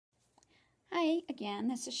Hi again,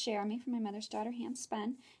 this is Jeremy from My Mother's Daughter Hand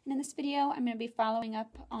Spun, and in this video I'm going to be following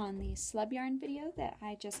up on the slub yarn video that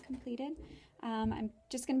I just completed. I'm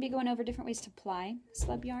just going to be going over different ways to ply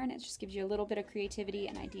slub yarn. It just gives you a little bit of creativity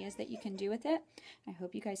and ideas that you can do with it. I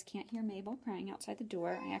hope you guys can't hear Mabel crying outside the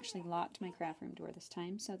door. I actually locked my craft room door this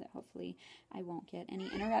time so that hopefully I won't get any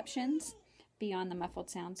interruptions beyond the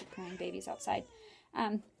muffled sounds of crying babies outside.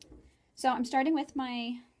 So I'm starting with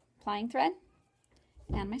my plying thread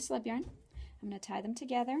and my slub yarn. I'm going to tie them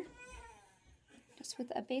together just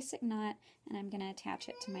with a basic knot, and I'm going to attach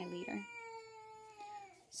it to my leader.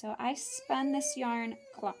 So I spun this yarn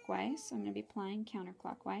clockwise, so I'm going to be plying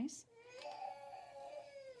counterclockwise.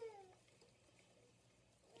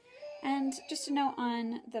 And just a note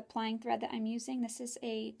on the plying thread that I'm using, this is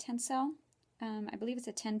a tencel. I believe it's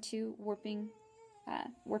a 10-2 warping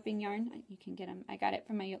yarn. You can get them. I got it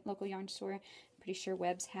from my local yarn store. I'm pretty sure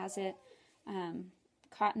Webb's has it.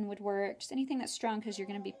 Cotton would work, just anything that's strong because you're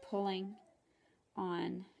going to be pulling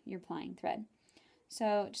on your plying thread.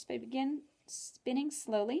 So just begin spinning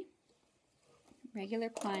slowly, regular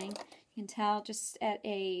plying. You can tell just at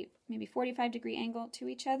a maybe 45-degree angle to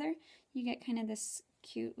each other, you get kind of this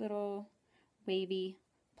cute little wavy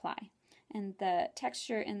ply. And the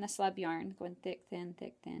texture in the slub yarn, going thick, thin,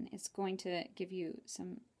 is going to give you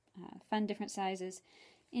some fun different sizes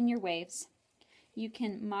in your waves. You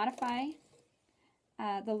can modify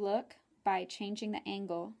the look by changing the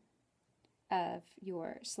angle of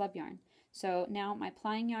your slub yarn. So now my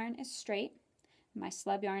plying yarn is straight, my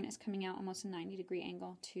slub yarn is coming out almost a 90-degree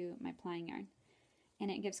angle to my plying yarn, and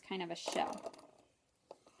it gives kind of a shell.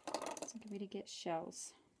 It's a good way to get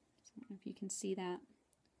shells. So I don't know if you can see that.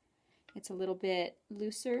 It's a little bit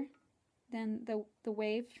looser than the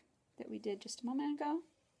wave that we did just a moment ago,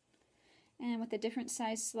 and with the different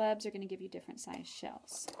size slubs are going to give you different size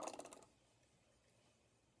shells.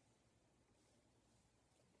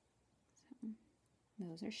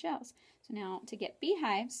 Those are shells. So now to get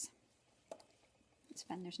beehives, it's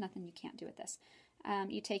fun, there's nothing you can't do with this.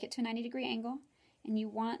 You take it to a 90-degree angle, and you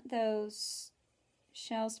want those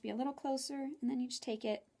shells to be a little closer, and then you just take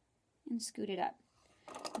it and scoot it up.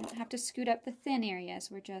 You don't have to scoot up the thin areas,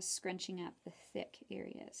 we're just scrunching up the thick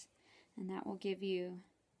areas. And that will give you,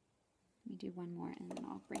 let me do one more and then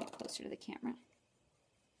I'll bring it closer to the camera.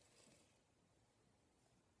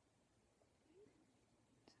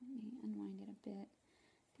 So let me unwind it a bit.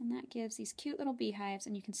 And that gives these cute little beehives,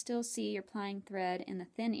 and you can still see your plying thread in the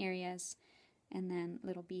thin areas and then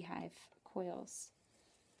little beehive coils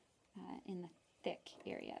in the thick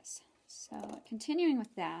areas. So continuing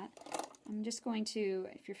with that, I'm just going to,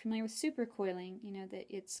 if you're familiar with super coiling, you know that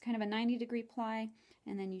it's kind of a 90-degree ply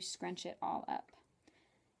and then you scrunch it all up.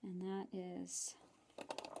 And that is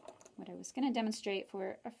what I was going to demonstrate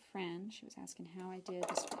for a friend. She was asking how I did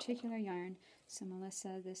this particular yarn. So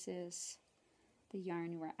Melissa, this is the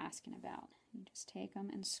yarn you were asking about. You just take them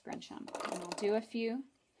and scrunch them. And I'll do a few.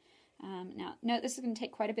 Now, note this is going to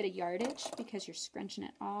take quite a bit of yardage because you're scrunching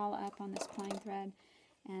it all up on this plying thread,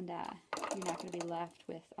 and you're not going to be left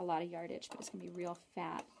with a lot of yardage, but it's going to be real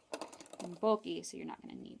fat and bulky, so you're not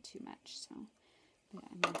going to need too much. So yeah,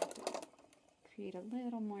 I'm going to have to create a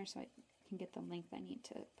little more so I can get the length I need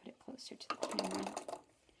to put it closer to the camera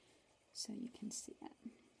so you can see it.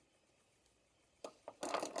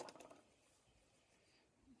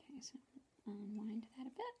 So unwind that a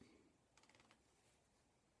bit.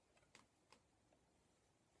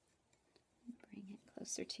 Bring it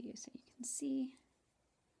closer to you so you can see.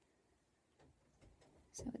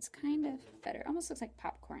 So it's kind of better. Almost looks like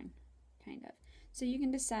popcorn, kind of. So you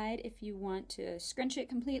can decide if you want to scrunch it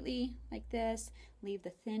completely like this, leave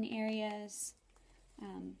the thin areas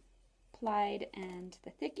plied and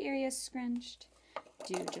the thick areas scrunched,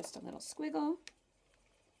 do just a little squiggle.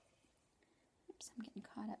 I'm getting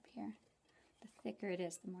caught up here. The thicker it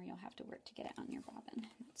is, the more you'll have to work to get it on your bobbin.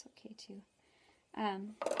 That's okay too.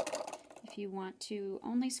 If you want to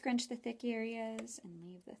only scrunch the thick areas and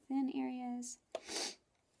leave the thin areas,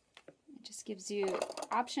 it just gives you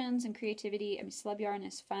options and creativity. I mean, slub yarn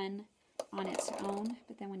is fun on its own,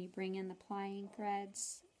 but then when you bring in the plying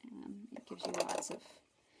threads, it gives you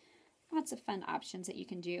lots of fun options that you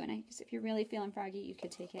can do. And I guess if you're really feeling froggy, you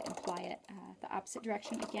could take it and ply it the opposite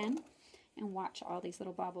direction again, and watch all these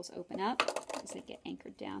little bobbles open up as they get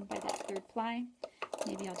anchored down by that third ply.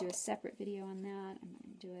 Maybe I'll do a separate video on that. I'm not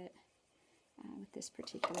going to do it with this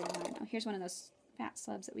particular yarn. Oh, here's one of those fat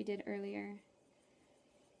slubs that we did earlier.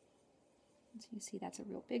 So you see that's a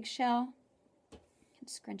real big shell. You can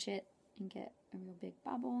scrunch it and get a real big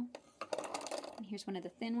bobble. And here's one of the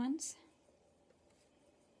thin ones.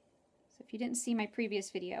 So if you didn't see my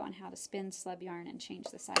previous video on how to spin slub yarn and change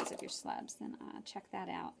the size of your slubs, then check that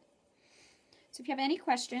out. So if you have any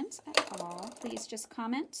questions at all, please just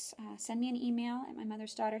comment. Send me an email at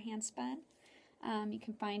mymother'sdaughterhandspun. You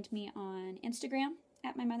can find me on Instagram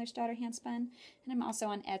at mymother'sdaughterhandspun, and I'm also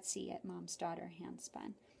on Etsy at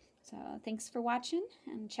momsdaughterhandspun. So thanks for watching,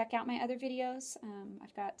 and check out my other videos.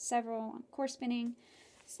 I've got several on core spinning,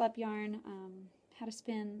 slub yarn, how to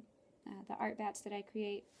spin, the art bats that I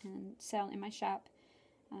create and sell in my shop.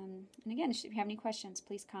 And again, if you have any questions,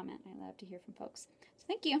 please comment. I love to hear from folks. So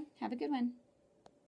thank you. Have a good one.